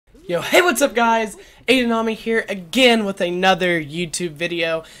Yo, hey, what's up guys? Aidenami here again with another YouTube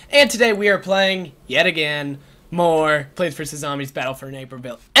video, and today we are playing, yet again, more Plants vs. Zombies Battle for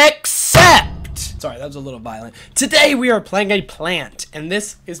Neighborville. Except! Sorry, that was a little violent. Today we are playing a plant, and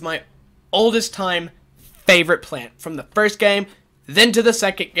this is my oldest time favorite plant. From the first game, then to the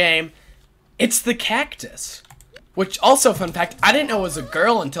second game, it's the cactus. Which, also, fun fact, I didn't know it was a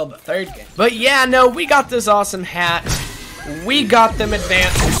girl until the third game. But yeah, no, we got this awesome hat. We got them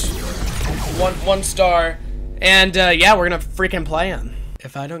advanced. One star. And, yeah, we're gonna freaking play them.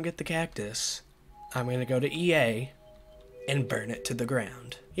 If I don't get the cactus, I'm gonna go to EA and burn it to the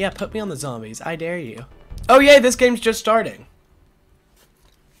ground. Yeah, put me on the zombies. I dare you. Oh, yay, this game's just starting.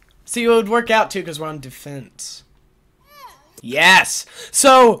 See, it would work out, too, because we're on defense. Yes!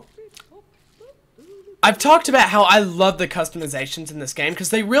 So, I've talked about how I love the customizations in this game because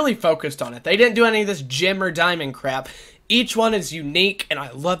they really focused on it. They didn't do any of this gem or diamond crap. Each one is unique, and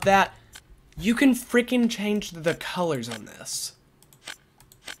I love that. You can freaking change the colors on this.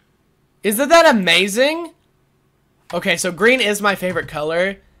 Isn't that amazing? Okay, so green is my favorite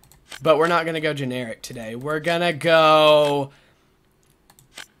color, but we're not going to go generic today. We're going to go...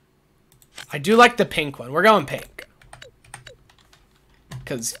 I do like the pink one. We're going pink.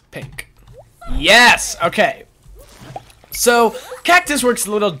 Because pink. Yes! Okay. So, Cactus works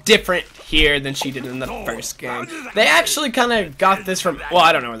a little different here than she did in the first game. They actually kind of got this from... Well,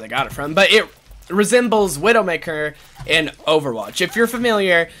 I don't know where they got it from, but it resembles Widowmaker in Overwatch. If you're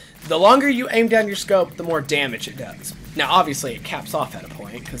familiar, the longer you aim down your scope, the more damage it does. Now, obviously, it caps off at a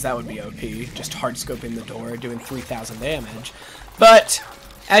point, because that would be OP. Just hard scoping the door, doing 3,000 damage. But,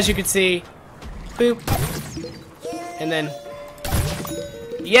 as you can see, boop. And then...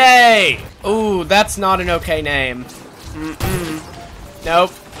 Yay! Ooh, that's not an okay name.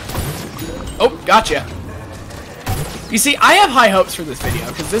 Nope. Oh, gotcha. You see, I have high hopes for this video,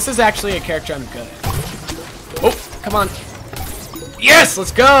 because this is actually a character I'm good at. Oh, come on. Yes,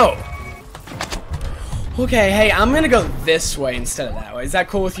 let's go! Okay, hey, I'm gonna go this way instead of that way. Is that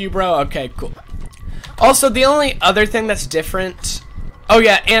cool with you, bro? Okay, cool. Also, the only other thing that's different... Oh,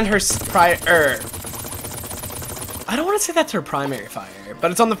 yeah, and her I don't want to say that's her primary fire, but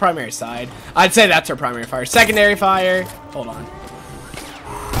it's on the primary side. I'd say that's her primary fire. Secondary fire. Hold on.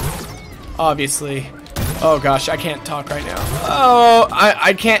 Obviously. Oh gosh, I can't talk right now. Oh,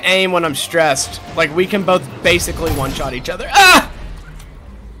 I can't aim when I'm stressed. Like, we can both basically one-shot each other. Ah!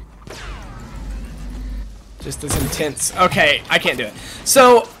 Just this intense. Okay, I can't do it.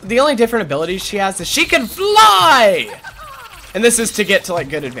 So, the only different abilities she has is she can fly! And this is to get to, like,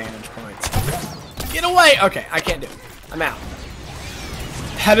 good advantage points. Get away! Okay, I can't do it. I'm out.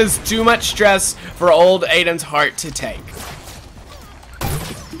 That is too much stress for old Aiden's heart to take.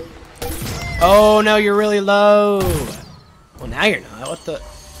 Oh, no, you're really low. Well, now you're not. What the...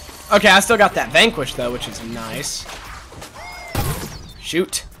 Okay, I still got that Vanquish, though, which is nice.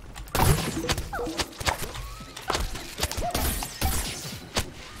 Shoot.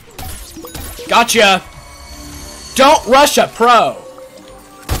 Gotcha! Don't rush a pro!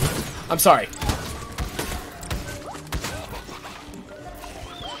 I'm sorry.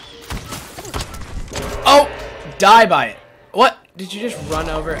 Oh! Die by it. What? Did you just run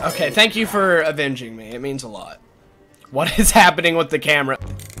over? Okay, thank you for avenging me. It means a lot. What is happening with the camera?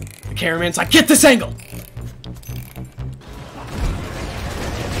 The cameraman's like, get this angle!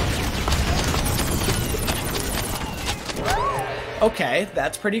 Okay,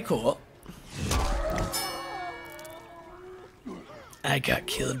 that's pretty cool. I got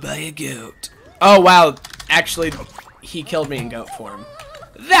killed by a goat. Oh, wow. Actually, he killed me in goat form.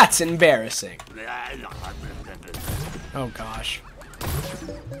 That's embarrassing. Oh, gosh.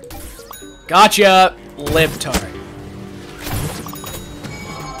 Gotcha, libtard.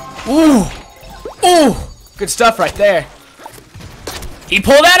 Ooh. Ooh. Good stuff right there. He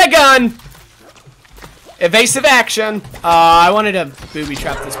pulled out a gun. Evasive action. I wanted to booby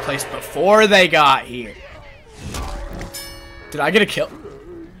trap this place before they got here. Did I get a kill?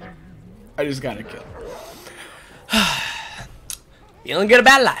 I just got a kill. Feeling good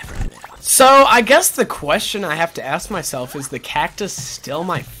about life right now. So, I guess the question I have to ask myself is the cactus still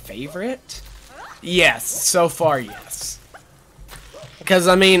my favorite? Yes, so far, yes. Because,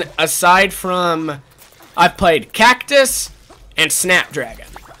 I mean, aside from... I've played Cactus and Snapdragon.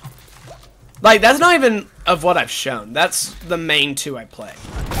 Like, that's not even of what I've shown. That's the main two I play.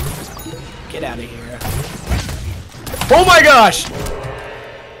 Get out of here. Oh my gosh!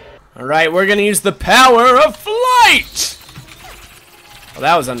 Alright, we're gonna use the power of flight! Well,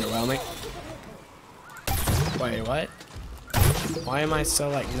 that was underwhelming. Wait, what? Why am I so,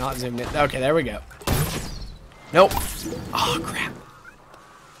 like, not zoomed in? Okay, there we go. Nope. Oh, crap.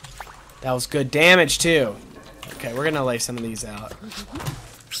 That was good damage, too. Okay, we're gonna lay some of these out.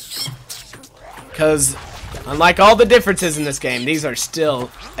 Because, unlike all the differences in this game, these are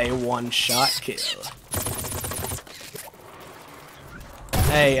still a one-shot kill.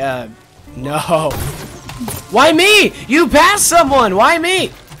 Hey, no. Why me? You passed someone! Why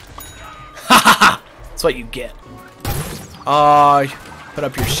me? Ha! That's what you get. Oh, put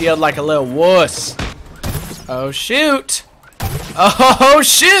up your shield like a little wuss. Oh, shoot. Oh,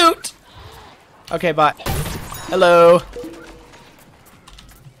 shoot! Okay, bye. Hello.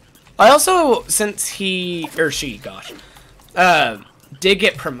 I also, since he, or she, gosh, did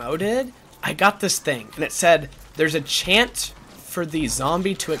get promoted, I got this thing, and it said, there's a chance for the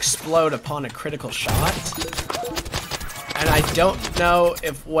zombie to explode upon a critical shot, and I don't know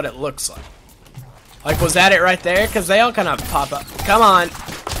if what it looks like. Like, was that it right there? Because they all kind of pop up. Come on.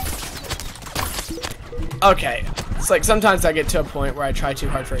 Okay. It's like sometimes I get to a point where I try too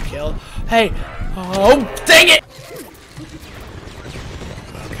hard for a kill. Hey. Oh, dang it.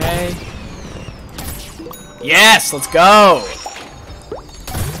 Okay. Yes, let's go.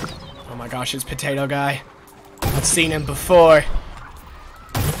 Oh my gosh, it's Potato Guy. I've seen him before.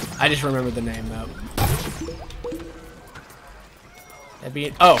 I just remember the name though. That'd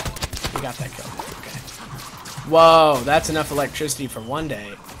be oh, we got that kill. Okay. Whoa, that's enough electricity for one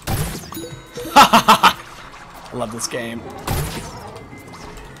day. I love this game.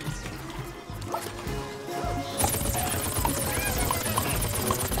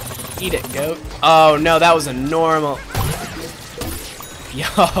 Eat it, goat. Oh no, that was a normal.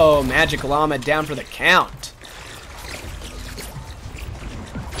 Yo, Magic Llama down for the count.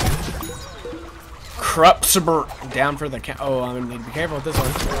 Crupsiber down for the count. Oh, I'm gonna need to be careful with this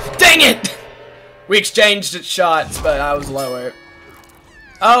one. Dang it! We exchanged shots, but I was lower.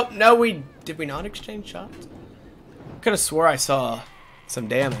 Oh no, did we not exchange shots? Could have swore I saw some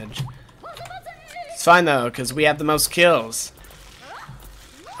damage. It's fine though, because we have the most kills.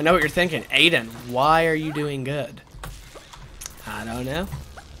 I know what you're thinking. Aiden, why are you doing good? I don't know.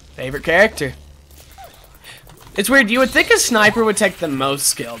 Favorite character. It's weird. You would think a sniper would take the most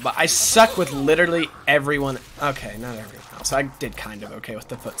skill, but I suck with literally everyone. Okay, not everyone else. I did kind of okay with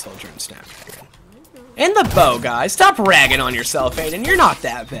the foot soldier and snapdragon. And the bow, guys. Stop ragging on yourself, Aiden. You're not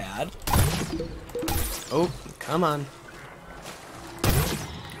that bad. Oh, come on.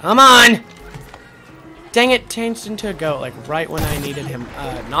 Come on! Dang it, changed into a goat, like right when I needed him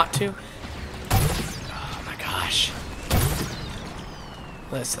not to. Oh my gosh.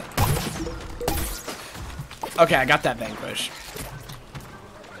 Listen. Okay, I got that vanquish.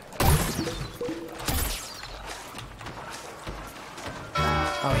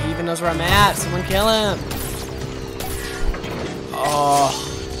 Oh, he even knows where I'm at. Someone kill him. Oh.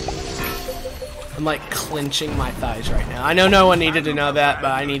 I'm like clenching my thighs right now. I know no one needed to know that,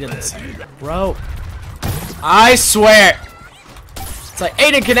 but I needed this. Bro. I swear. It's like,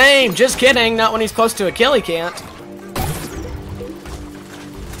 Aiden can aim. Just kidding. Not when he's close to a kill, he can't.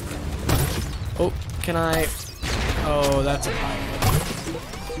 Oh, can I? Oh, that's a pirate.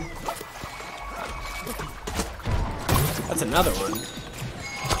 That's another one.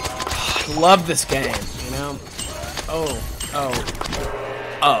 I love this game, you know? Oh.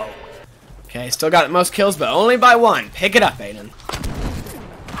 Okay, still got the most kills, but only by one. Pick it up, Aiden.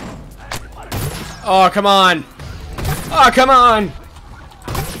 Oh, come on. Oh, come on.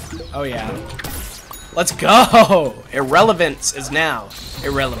 Oh, yeah. Let's go. Irrelevance is now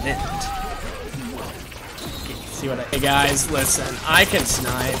irrelevant. See what hey, guys, listen. I can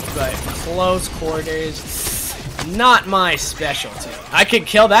snipe, but close quarters, not my specialty. I could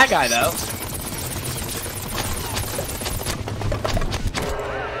kill that guy, though.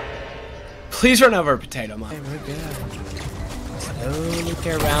 Please run over a potato mine. Hey, we're good. Slowly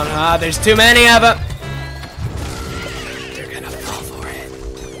get around. Ah, there's too many of them. They're gonna fall for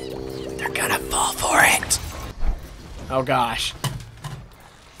it. They're gonna fall for it. Oh gosh.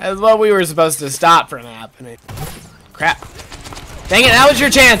 That's what we were supposed to stop from happening. Crap. Dang it, that was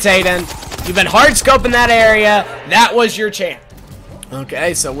your chance, Aiden. You've been hard scoping that area. That was your chance.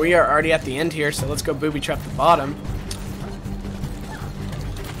 Okay, so we are already at the end here, so let's go booby trap the bottom.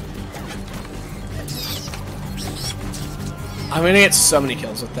 I'm gonna get so many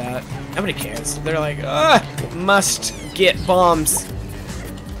kills with that. Nobody cares. They're like, must get bombs.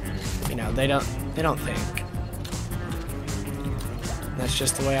 You know, they don't think. That's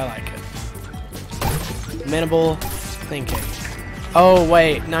just the way I like it. Minimal thinking. Oh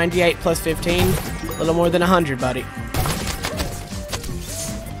wait, 98 plus 15, a little more than 100, buddy.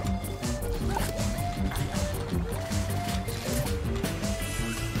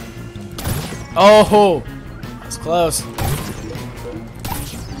 Oh, that's close.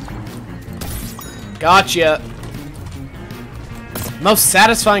 Gotcha. Most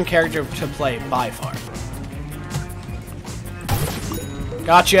satisfying character to play by far.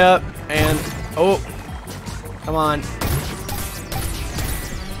 Gotcha. And oh, come on.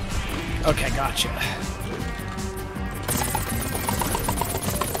 Okay, gotcha.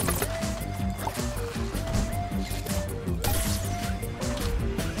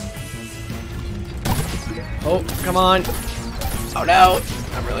 Oh, come on. Oh no.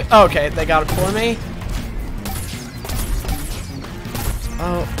 Not really. Okay, they got it for me.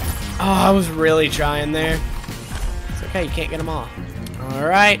 Oh, I was really trying there. It's okay, you can't get them all.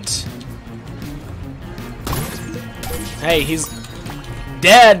 Alright. Hey, he's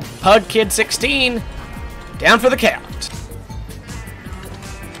dead. Pug Kid 16. Down for the count.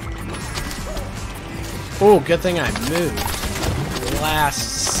 Oh, good thing I moved.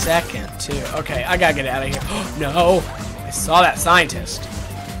 Last second, too. Okay, I gotta get out of here. No! I saw that scientist.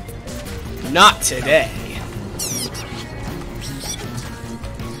 Not today.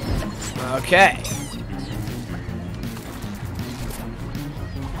 Okay.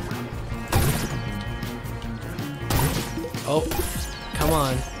 Oh, come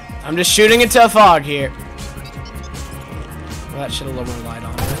on. I'm just shooting into a fog here. Well, that should have a little more light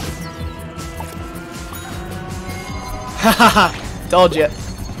on it. Haha, told you.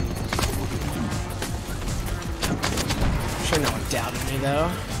 Sure no one doubted me though.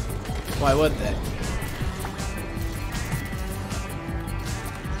 Why would they?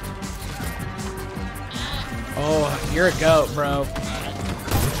 Oh, you're a goat, bro.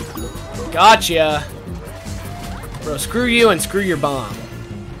 Gotcha. Bro, screw you and screw your bomb.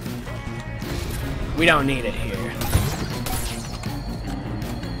 We don't need it here.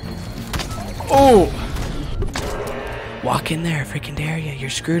 Oh! Walk in there, I freaking dare you. You're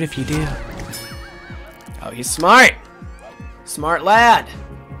screwed if you do. Oh, he's smart. Smart lad.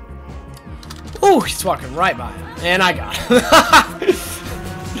 Oh, he's walking right by him. And I got him.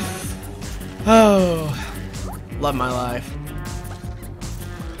 Oh. Love my life.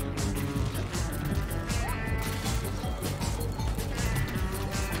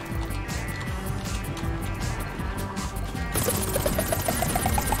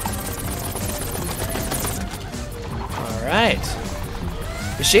 Alright.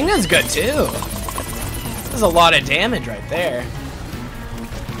 Machine gun's good too. There's a lot of damage right there.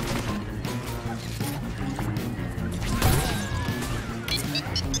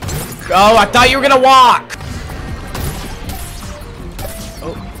 Oh, I thought you were gonna walk!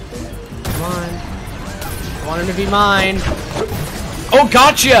 Oh. Come on. I want him to be mine. Oh,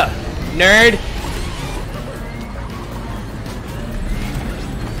 gotcha! Nerd!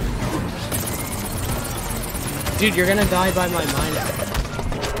 Dude, you're gonna die by my mind.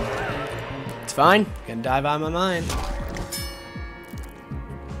 It's fine. You're gonna die by my mind.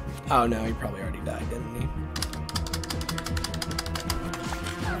 Oh no, he probably already died, didn't he?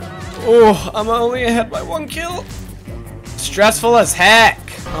 Oh, I'm only ahead by 1 kill. Stressful as heck.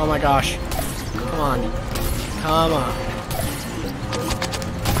 Oh my gosh. Come on. Come on.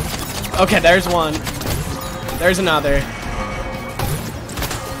 Okay, there's one. There's another.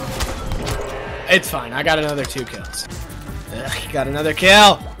 It's fine. I got another 2 kills. Ugh, got another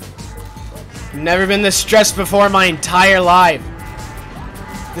kill. Never been this stressed before in my entire life.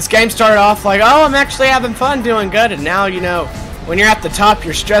 This game started off like, oh, I'm actually having fun doing good, and now, you know, when you're at the top,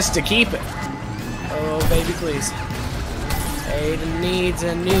 you're stressed to keep it. Oh, baby, please. Aiden needs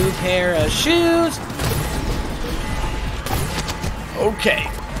a new pair of shoes. Okay.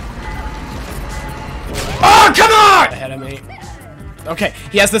 Oh, come on! Ahead of me. Okay,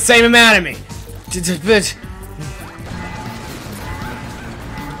 he has the same amount of me.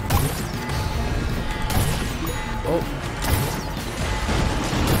 Oh.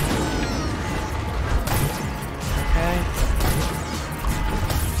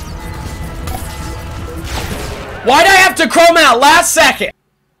 Why'd I have to chrome out last second?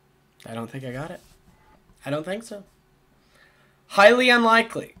 I don't think I got it. I don't think so. Highly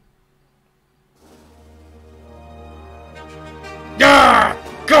unlikely. Ah,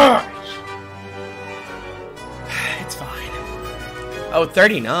 gosh! It's fine. Oh,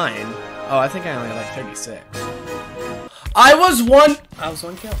 39. Oh, I think I only had like 36. I was one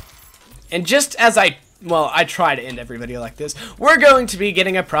kill. And just as I try to end every video like this, we're going to be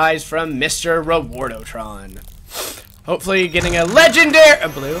getting a prize from Mr. Rewardotron. Hopefully getting a legendary...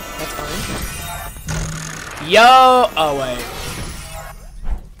 blue. That's fine. Yo... Oh, wait.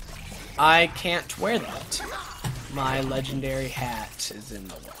 I can't wear that. My legendary hat is in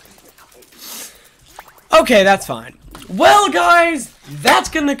the way. Okay, that's fine. Well, guys, that's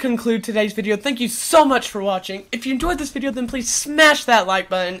gonna conclude today's video. Thank you so much for watching. If you enjoyed this video, then please smash that like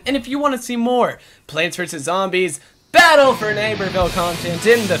button. And if you want to see more Plants vs. Zombies Battle for Neighborville content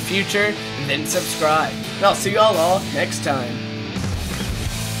in the future, then subscribe. And I'll see y'all next time.